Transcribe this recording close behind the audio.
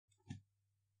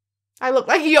I look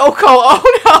like Yoko. Oh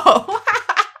no.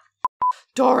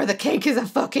 Dora, the cake is a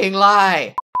fucking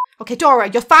lie. Okay, Dora,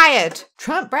 you're fired.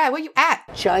 Trump, Brad, where you at?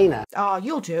 China. Oh,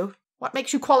 you'll do. What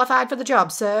makes you qualified for the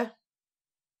job, sir?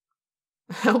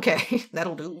 Okay,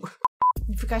 that'll do.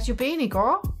 You forgot your beanie,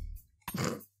 girl.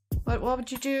 What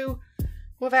would you do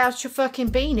without your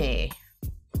fucking beanie?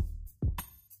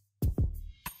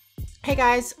 Hey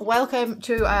guys, welcome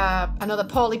to another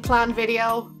poorly planned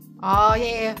video. Oh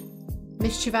yeah,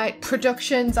 Mischievite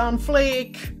Productions on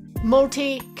fleek.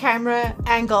 Multi-camera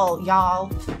angle,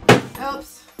 y'all.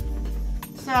 Oops.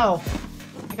 So,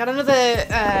 I got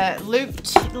another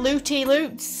looty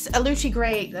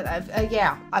grate that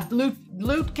I've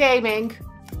loot gaming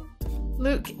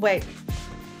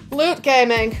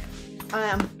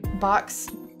box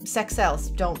sex sells.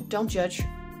 Don't judge.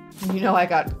 You know I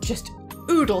got just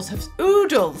oodles of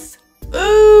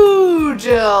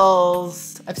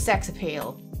sex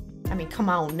appeal. I mean, come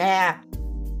on now.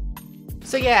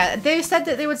 So yeah, they said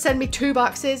that they would send me 2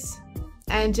 boxes,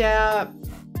 and I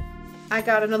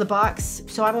got another box.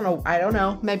 So I don't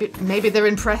know. Maybe they're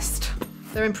impressed.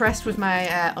 They're impressed with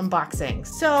my unboxing.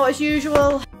 So as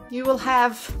usual, you will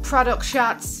have product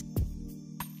shots.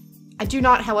 I do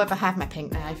not, however, have my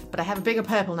pink knife, but I have a bigger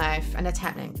purple knife, and it's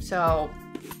happening. So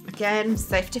again,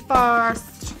 safety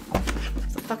first.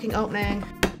 It's a fucking opening.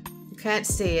 You can't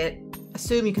see it.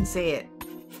 Assume you can see it.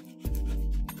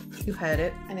 You heard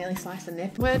it. I nearly sliced the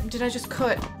nip. Where did I just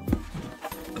cut?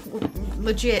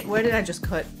 Legit, where did I just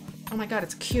cut? Oh my god,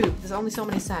 it's a cube. There's only so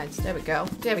many sides. There we go.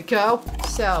 There we go.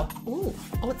 So, ooh.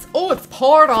 It's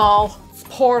Portal. It's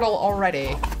Portal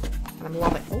already. And I'm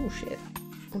loving it. Oh shit.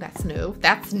 Oh, that's new.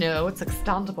 That's new. It's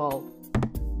extendable.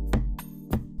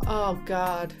 Oh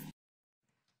god.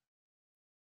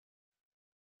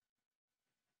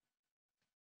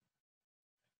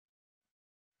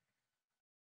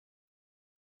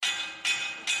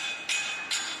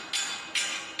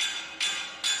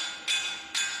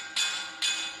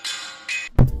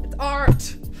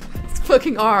 Art. It's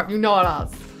fucking art. You know it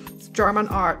is. It's German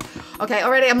art. Okay,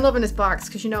 already I'm loving this box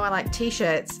because you know I like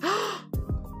t-shirts.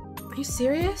 Are you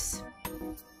serious?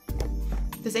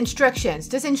 There's instructions.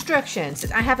 There's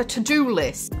instructions. I have a to-do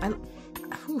list.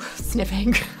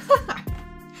 Sniffing.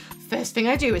 First thing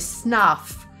I do is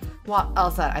snuff. What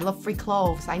else? I love free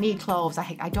clothes. I need clothes.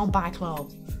 I don't buy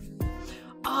clothes.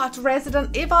 Oh, it's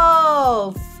Resident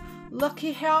Evil.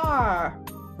 Looky here.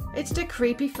 It's the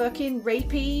creepy fucking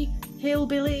rapey,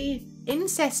 hillbilly,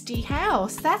 incesty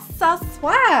house. That's so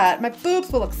sweet. My boobs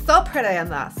will look so pretty in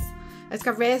this. It's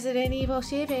got Resident Evil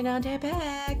shipping on their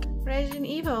back. Resident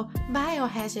Evil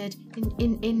biohazard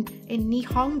in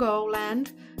Nihongo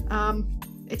land.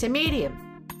 It's a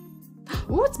medium.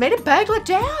 Ooh, it's made of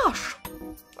Bangladesh.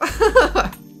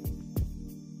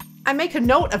 I make a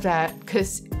note of that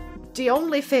because the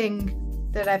only thing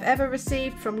that I've ever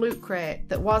received from Loot Crate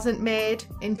that wasn't made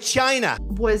in China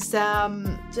was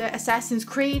the Assassin's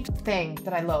Creed thing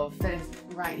that I love. That is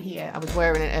right here. I was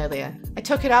wearing it earlier. I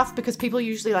took it off because people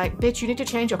usually like, bitch, you need to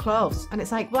change your clothes. And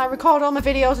it's like, well, I record all my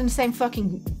videos in the same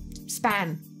fucking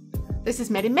span. This is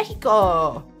made in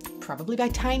Mexico. Probably by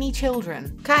tiny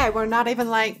children. Okay, we're not even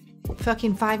like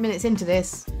fucking 5 minutes into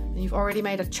this, and you've already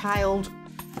made a child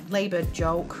labor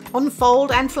joke.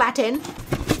 Unfold and flatten.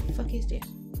 What the fuck is this?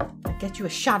 Get you a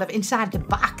shot of inside the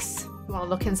box. You want to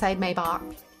look inside my box?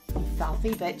 You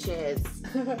filthy bitches.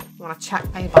 You want to check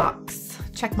my box?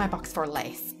 Check my box for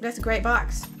lace. That's a great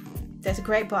box. That's a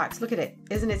great box. Look at it.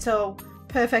 Isn't it so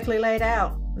perfectly laid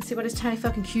out? Let's see what this tiny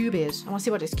fucking cube is. I want to see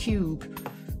what this cube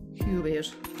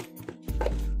is.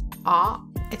 Ah,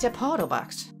 it's a portal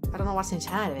box. I don't know what's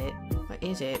inside of it. What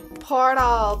is it?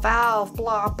 Portal, valve,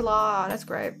 blah, blah. That's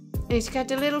great. And it's got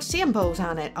the little symbols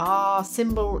on it. Ah,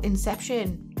 symbol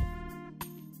inception.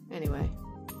 Anyway.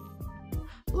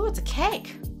 Ooh, it's a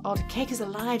cake. Oh, the cake is a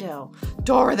lie though.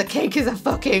 Dora, the cake is a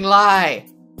fucking lie.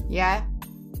 Yeah?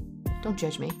 Don't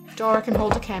judge me. Dora can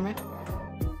hold the camera.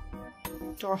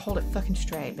 Dora, hold it fucking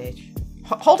straight, bitch.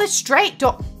 Hold it straight,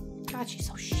 Dora. God, she's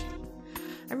so shitty.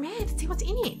 Alright, let's see what's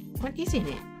in it. What is in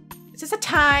it? Is this a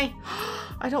tie?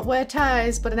 I don't wear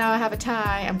ties, but now I have a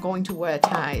tie. I'm going to wear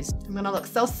ties. I'm gonna look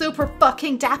so super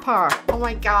fucking dapper. Oh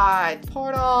my god.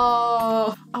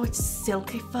 Portal. Oh, it's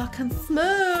silky fucking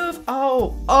smooth.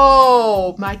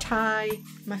 Oh, my tie.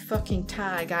 My fucking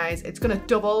tie, guys. It's gonna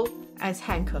double as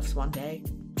handcuffs one day.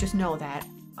 Just know that.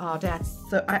 Oh, that's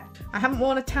so... I haven't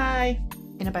worn a tie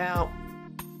in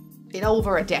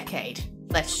over a decade.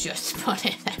 Let's just put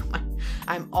it that way.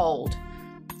 I'm old.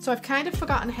 So I've kind of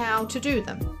forgotten how to do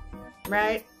them.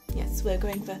 Right? Yes, we're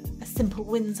going for a simple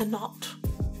Windsor knot.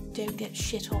 Don't get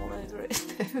shit all over it.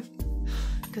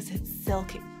 Because it's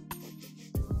silky.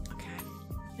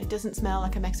 It doesn't smell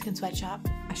like a Mexican sweatshop.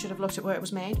 I should have looked at where it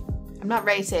was made. I'm not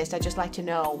racist, I just like to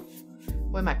know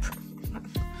where my...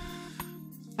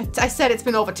 I said it's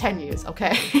been over 10 years,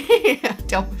 okay?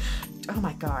 Don't... Oh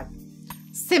my god.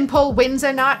 Simple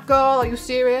Windsor knot, girl, are you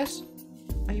serious?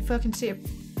 Are you fucking serious?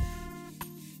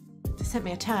 They sent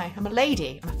me a tie. I'm a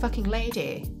lady. I'm a fucking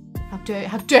lady. How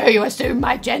dare you assume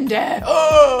my gender?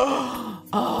 Oh,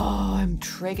 I'm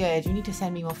triggered. You need to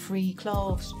send me more free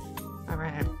clothes.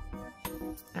 Alright.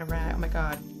 Alright, oh my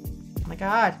god. Oh my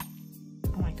god.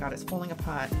 Oh my god, it's falling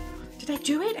apart. Did I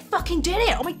do it? I fucking did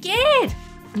it! Oh my god!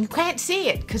 You can't see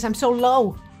it because I'm so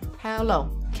low. How low?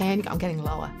 I'm getting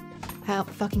lower. How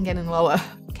fucking getting lower?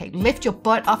 Okay, lift your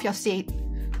butt off your seat,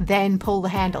 then pull the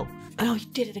handle. Oh, you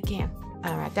did it again.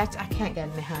 Alright, I can't get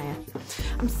any higher.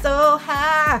 I'm so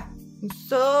high. I'm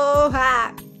so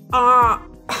high. Ah.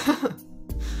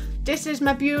 This is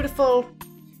my beautiful...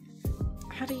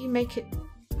 How do you make it?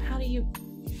 How do you...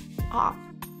 Ah.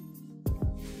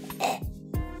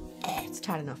 It's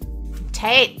tight enough. I'm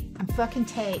tight. I'm fucking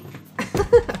tight.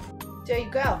 There you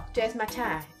go. There's my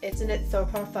tie. Isn't it so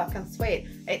fucking sweet?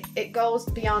 It goes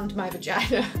beyond my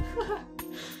vagina.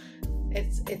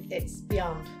 It's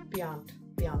beyond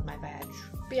my vag.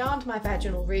 Beyond my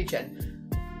vaginal region.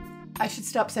 I should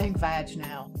stop saying vag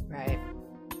now, right?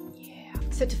 Yeah.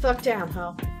 Sit the fuck down,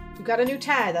 ho. You got a new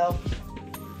tie though.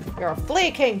 You're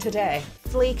fleeking today.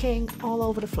 Fleeking all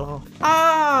over the floor.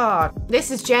 Ah, this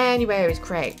is January's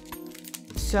crate.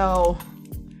 So,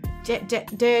 there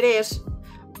it is.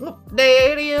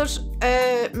 There it is.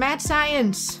 Mad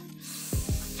science.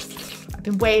 I've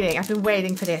been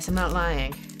waiting for this. I'm not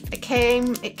lying. It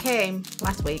came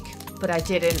last week, but I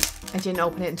didn't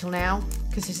open it until now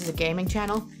because this is a gaming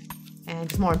channel and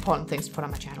there's more important things to put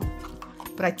on my channel.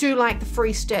 But I do like the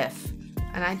free stuff,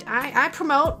 and I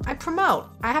promote.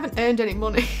 I haven't earned any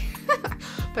money,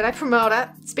 but I promote it.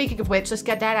 Speaking of which, let's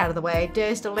get that out of the way.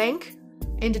 There's the link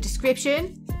in the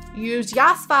description. Use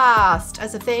YasFist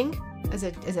as a thing, as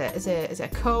a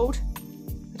code.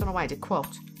 I don't know why I did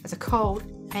quote. As a code,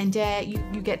 and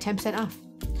you get 10% off.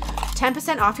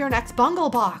 10% off your next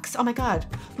Bunglebox. Oh my god.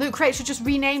 Loot Crate should just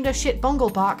rename their shit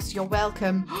Bunglebox. You're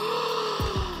welcome.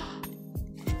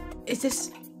 Is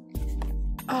this...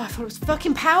 Oh, I thought it was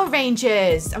fucking Power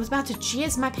Rangers. I was about to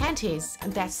jizz my panties.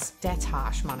 And that's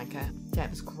harsh, Monica. That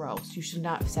was gross. You should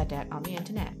not have said that on the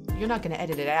internet. You're not gonna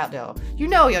edit it out though. You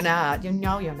know you're not. You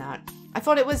know you're not. I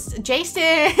thought it was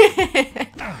Jason.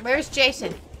 Where's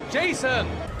Jason? Jason!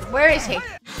 Where is he?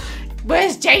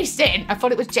 Where's Jason? I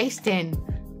thought it was Jason.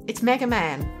 It's Mega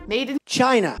Man. Made in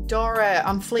China. Dora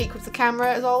on fleek with the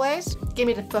camera as always. Give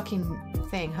me the fucking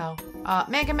thing, ho.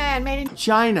 Mega Man made in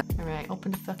China. Alright,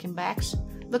 open the fucking box.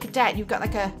 Look at that. You've got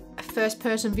like a first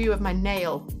person view of my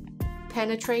nail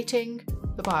penetrating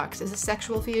the box. Is this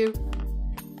sexual for you?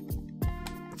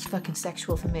 It's fucking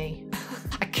sexual for me.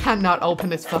 I cannot open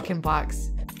this fucking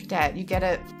box. Look at that. You get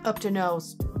a up to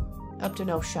nose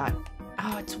shot.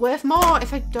 Oh, it's worth more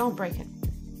if I don't break it.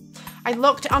 I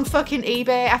looked on fucking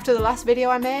eBay after the last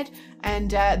video I made, and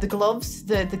the gloves,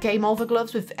 the game over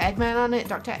gloves with Eggman on it,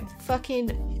 Dr. fucking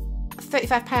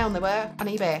 £35 they were on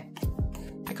eBay.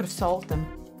 I could have sold them.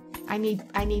 I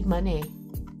need money.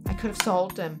 I could have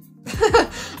sold them.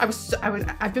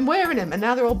 I've been wearing them, and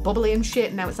now they're all bubbly and shit.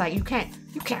 And now it's like you can't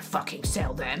fucking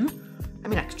sell them. I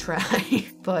mean, I could try,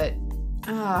 but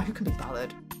who can be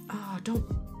bothered? I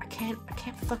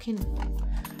can't fucking.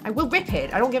 I will rip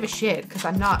it. I don't give a shit because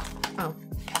I'm not. Oh,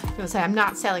 I was gonna say I'm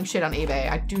not selling shit on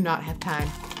eBay. I do not have time.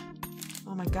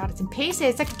 Oh my god, it's in pieces.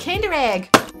 It's like a Kinder egg.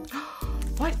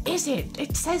 What is it?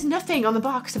 It says nothing on the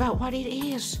box about what it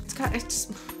is. I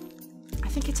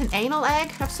think it's an anal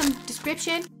egg of some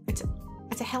description. It's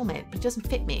a helmet, but it doesn't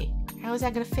fit me. How is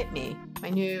that gonna fit me? My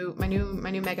new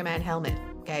Mega Man helmet,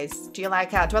 guys. Do you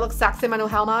like do I look sexy in my new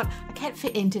helmet? I can't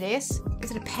fit into this.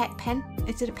 Is it a pet pen?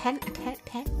 Is it a pen? A pet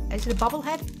pen? Is it a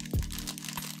bobblehead?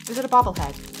 Is it a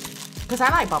bobblehead? Because I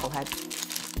like bobblehead.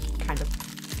 Kind of.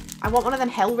 I want one of them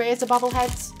Hellraiser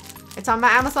bobbleheads. It's on my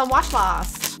Amazon watch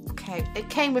list. Okay, it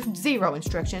came with 0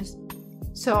 instructions.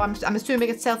 So I'm assuming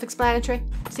it's self-explanatory.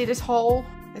 See this hole?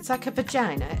 It's like a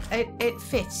vagina. It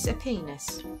fits a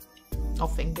penis. Or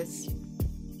fingers.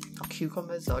 Or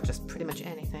cucumbers, or just pretty much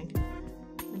anything.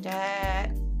 And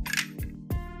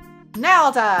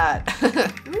nailed it!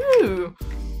 Ooh.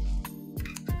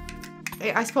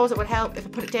 I suppose it would help if I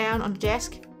put it down on the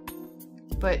desk.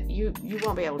 But you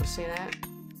won't be able to see that.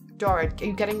 Dora, are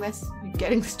you getting this? Are you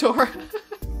getting this, Dora?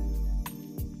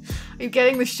 Are you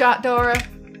getting the shot, Dora?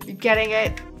 Are you getting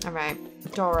it? Alright.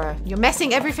 Dora, you're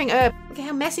messing everything up. Look at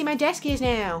how messy my desk is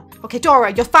now. Okay,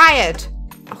 Dora, you're fired.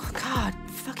 Oh god,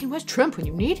 fucking where's Trump when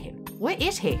you need him? Where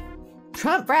is he?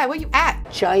 Trump, Brad, where you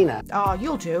at? China. Oh,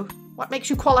 you'll do. What makes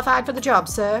you qualified for the job,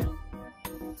 sir?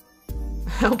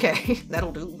 Okay,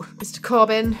 that'll do. Mr.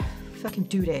 Corbyn, fucking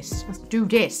do this. Let's do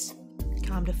this.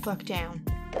 Calm the fuck down.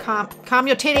 Calm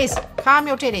your titties. Calm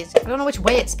your titties. I don't know which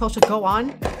way it's supposed to go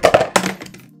on.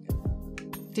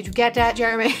 Did you get that,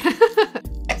 Jeremy?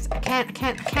 I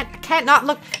can't not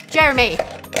look. Jeremy,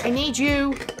 I need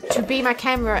you to be my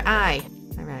camera eye.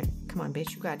 All right, come on,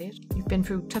 bitch, you got it. You've been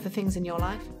through tougher things in your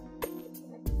life.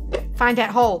 Find that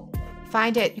hole.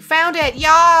 Find it. You found it.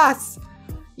 Yes.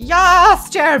 Yes,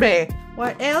 Jeremy.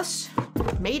 What else?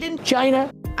 Made in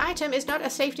China. Item is not a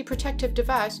safety protective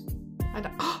device. And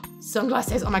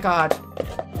sunglasses. Oh my god.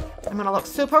 I'm gonna look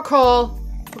super cool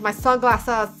with my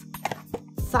sunglasses.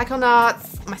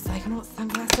 Psychonauts. My Psychonauts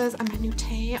sunglasses and my new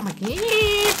tee. Oh my god.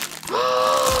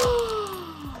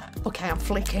 Okay, I'm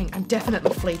fleeking. I'm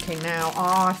definitely fleeking now.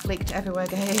 Oh, I fleeked everywhere,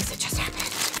 guys. It just happened.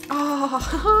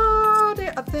 Oh,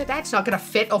 that's not gonna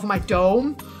fit over my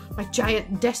dome. My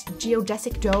giant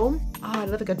geodesic dome. Oh, I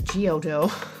love a good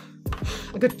geodome.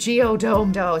 A good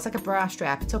geodome dough. It's like a bra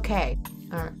strap. It's okay.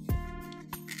 Alright.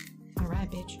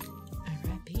 Alright, bitch.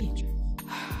 Alright, bitch.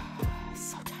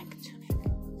 So time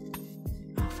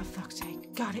consuming. Oh, for fuck's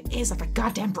sake. God, it is like a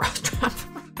goddamn bra strap.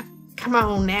 Come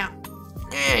on now.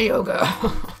 There you go.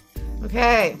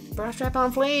 Okay. Bra strap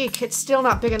on fleek. It's still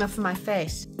not big enough for my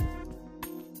face.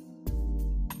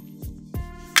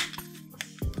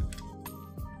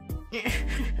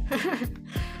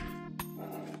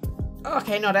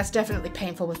 Okay, no, that's definitely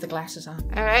painful with the glasses on.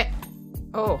 All right.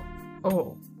 Oh.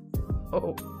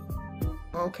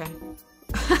 Okay.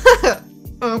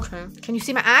 Okay. Can you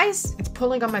see my eyes? It's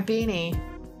pulling on my beanie.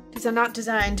 These are not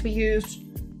designed to be used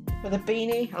with a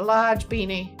beanie, a large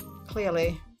beanie.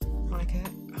 Clearly. Like it.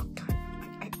 Oh god,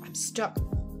 I'm stuck.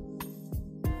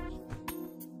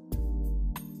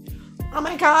 Oh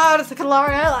my god, it's like a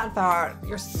L'Oreal advert.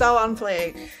 You're so on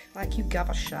fleek. Like you got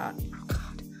a shot. Oh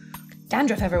god.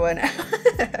 Dandruff everyone.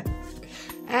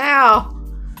 Ow.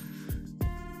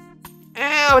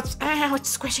 Ow, it's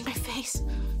squishing my face.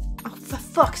 Oh, for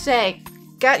fuck's sake.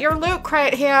 Get your loot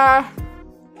crate here.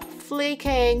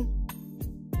 Fleeking.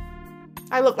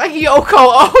 I look like Yoko.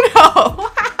 Oh no.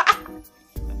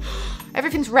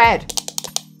 Everything's red.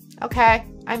 Okay.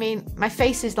 I mean, my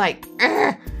face is like,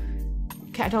 okay,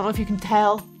 I don't know if you can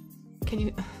tell. Can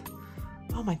you?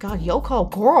 Oh my god, Yoko,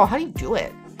 girl, how do you do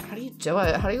it? How do you do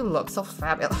it? How do you look so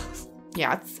fabulous?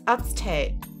 Yeah, it's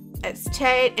Tate. It's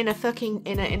Tate in a fucking,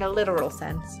 in a literal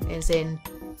sense. Is in,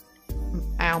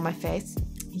 ow, my face.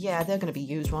 Yeah, they're gonna be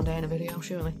used one day in a video,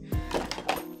 surely.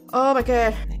 Oh my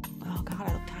god. Oh god,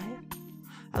 I look tired.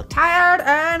 I look tired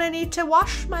and I need to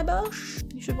wash my bush.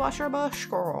 You should wash your bush,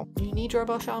 girl. You need your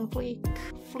bush on fleek.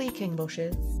 Fleeking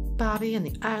bushes. Bobby and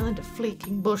the island of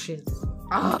fleeking bushes.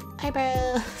 Oh,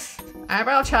 eyebrows.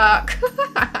 Eyebrow chalk.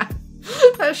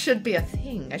 That should be a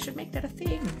thing. I should make that a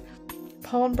thing.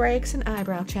 Pawn breaks and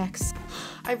eyebrow checks.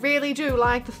 I really do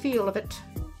like the feel of it.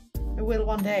 I will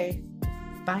one day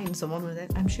bind someone with it,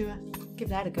 I'm sure. Give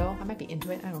that a go. I might be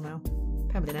into it. I don't know.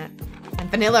 Probably not. And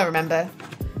vanilla, remember.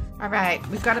 Alright,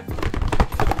 we've got a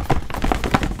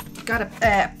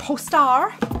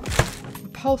poster.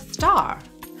 Poster.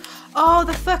 Oh,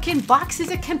 the fucking box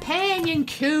is a companion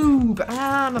cube.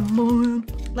 I'm a moon.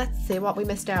 Let's see what we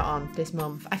missed out on this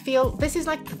month. I feel this is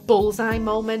like the bullseye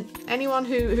moment. Anyone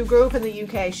who grew up in the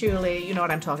UK, surely you know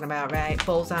what I'm talking about, right?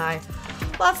 Bullseye.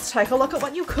 Let's take a look at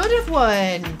what you could have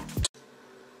won.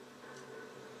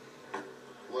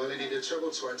 Well, you need a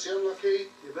treble 20, unlucky.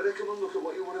 You better come and look at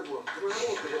what you would have won. Come on, have a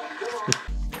look at it. Come on.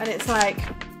 And it's like,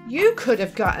 you could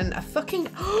have gotten a fucking...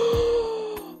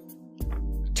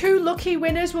 2 lucky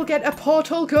winners will get a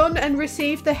portal gun and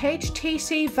receive the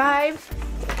HTC Vive.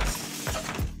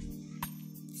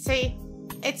 See,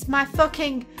 it's my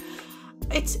fucking...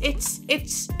 It's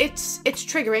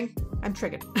triggering. I'm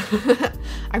triggered.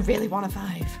 I really want a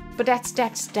Vive. But that's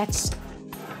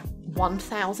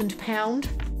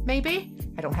 £1,000, maybe?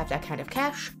 I don't have that kind of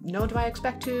cash. Nor do I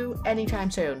expect to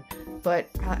anytime soon. But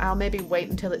I'll maybe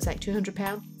wait until it's like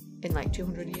 £200 in like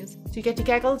 200 years. So you get the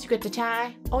goggles, you get the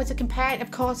tie. Oh, it's a companion.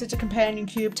 Of course, it's a companion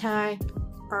cube tie.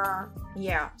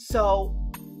 Yeah. So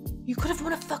you could have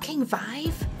won a fucking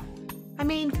Vive. I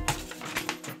mean,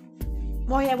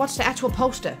 oh yeah, what's the actual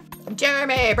poster?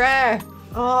 Jeremy, bruh.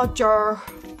 Oh, Jer,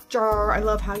 I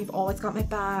love how you've always got my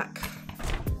back.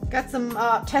 Got some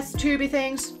test tubey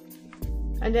things,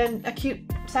 and then a cute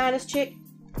sinus chick.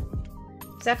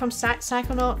 Is that from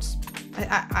Psychonauts?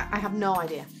 I have no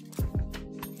idea.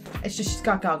 It's just she's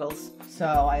got goggles, so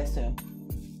I assume.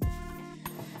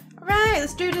 Alright,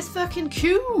 let's do this fucking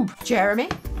cube. Jeremy,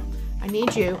 I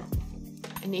need you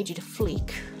to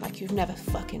fleek like you've never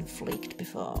fucking fleeked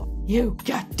before. You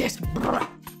got this.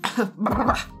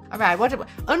 Alright,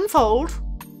 unfold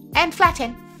and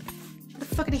flatten. Where the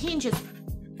fuck are the hinges?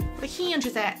 Where the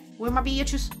hinges at? Where are my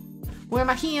bitches? Where are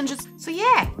my hinges? So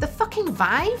yeah, the fucking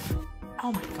Vive.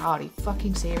 Oh my god, are you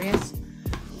fucking serious?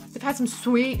 They've had some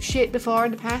sweet shit before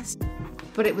in the past,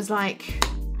 but it was like,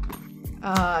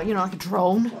 you know, like a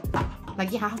drone.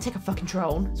 Like, yeah, I'll take a fucking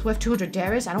drone. It's worth 200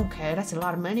 dirhams. I don't care. That's a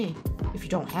lot of money if you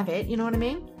don't have it. You know what I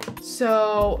mean?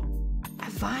 So, a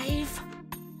Vive.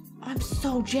 Oh, I'm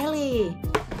so jelly.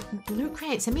 Loot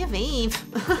Crate, send me a Vive.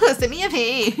 Send me a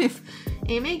Vive.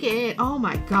 Oh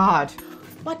my god.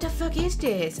 What the fuck is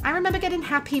this? I remember getting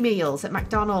Happy Meals at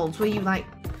McDonald's where you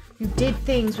did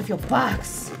things with your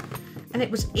bucks. And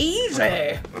it was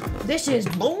easy. This is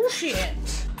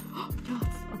bullshit.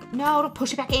 No, don't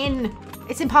push it back in.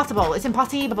 It's impossible. It's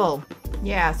impossible.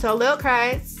 Yeah, so Loot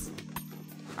Crates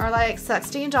are like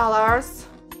 $16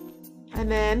 a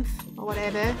month or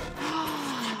whatever.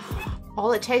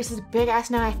 All it takes is a big ass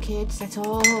knife, kids. That's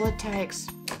all it takes.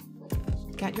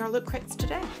 Get your Loot Crates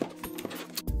today.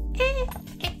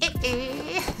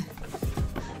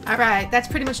 Alright, that's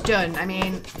pretty much done. I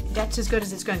mean, that's as good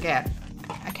as it's gonna get.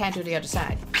 I can't do the other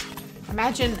side.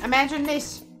 Imagine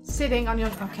this sitting on your...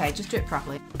 Okay, just do it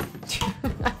properly.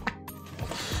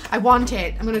 I want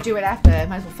it. I'm gonna do it after.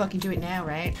 Might as well fucking do it now,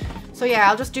 right? So yeah,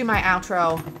 I'll just do my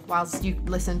outro whilst you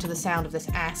listen to the sound of this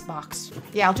ass box.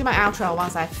 Yeah, I'll do my outro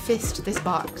whilst I fist this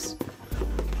box.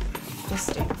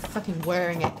 Fisting. Fucking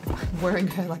wearing it. I'm wearing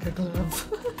her like a glove.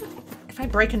 If I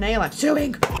break a nail, I'm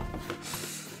suing.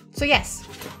 So yes.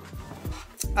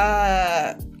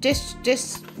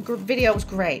 This video was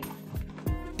great.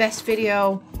 Best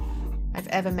video I've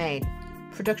ever made.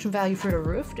 Production value through the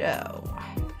roof though.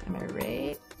 Am I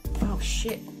right? Oh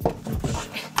shit.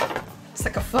 It's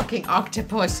like a fucking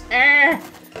octopus.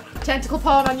 Tentacle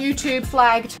porn on YouTube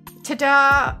flagged.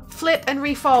 Ta-da! Flip and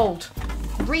refold.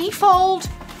 Refold?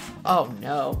 Oh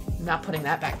no. I'm not putting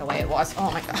that back the way it was.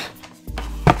 Oh my god.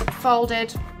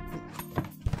 Folded.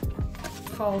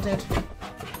 Folded.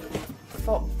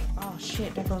 Oh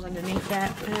shit, that goes underneath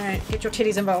that. Alright, get your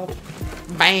titties involved.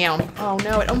 Bam! Oh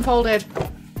no, it unfolded.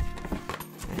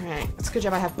 Alright, it's a good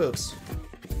job I have boobs.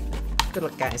 Good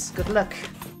luck, guys. Good luck.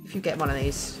 If you get one of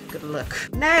these, good luck.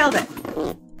 Nailed it!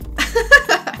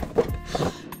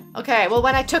 Okay, well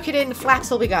when I tuck it in, the flaps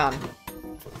will be gone.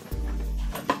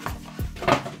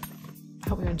 I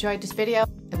hope you enjoyed this video.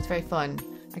 It was very fun.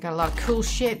 I got a lot of cool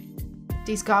shit.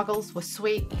 These goggles were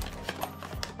sweet.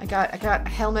 I got a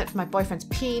helmet for my boyfriend's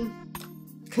peen.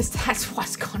 Because that's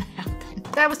what's gonna happen.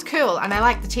 That was cool, and I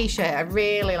like the t-shirt. I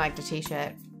really like the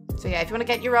t-shirt. So yeah, if you want to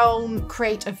get your own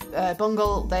crate of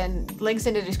Bungle, then links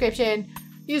in the description.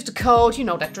 Use the code, you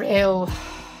know that drill.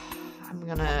 I'm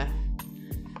gonna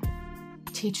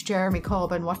teach Jeremy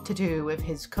Corbyn what to do with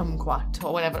his kumquat,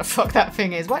 or whatever the fuck that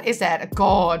thing is. What is that? A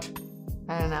gourd?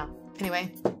 I don't know.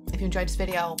 Anyway, if you enjoyed this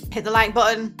video, hit the like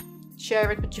button.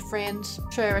 Share it with your friends.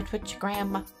 Share it with your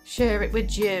grandma. Share it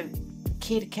with your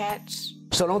kitty cats.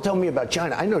 So don't tell me about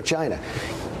China. I know China.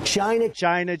 China.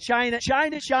 Sure,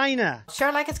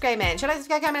 like it's great, man. Sure, like it's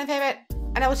great, comment and favorite.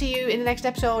 And I will see you in the next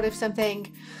episode of something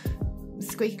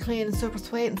squeaky clean and super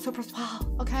sweet and super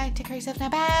swell. Okay, take care of yourself now.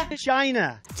 Bye.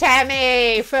 China.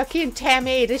 Tammy, fucking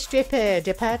Tammy, the stripper,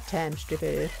 the part-time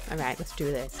stripper. All right, let's do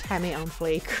this. Tammy on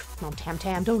fleek. Come on,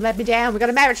 Tam, don't let me down. We got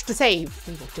a marriage to save.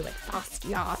 We will do it fast,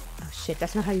 yeah. Oh shit,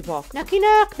 that's not how you walk. Knocky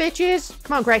knock, bitches.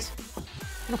 Come on, Grace.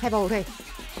 I don't have all day.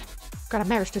 Got a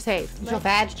marriage to save. Is your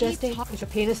badge, Dusty? Is your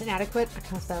penis inadequate? I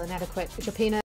can't spell inadequate. Is your penis?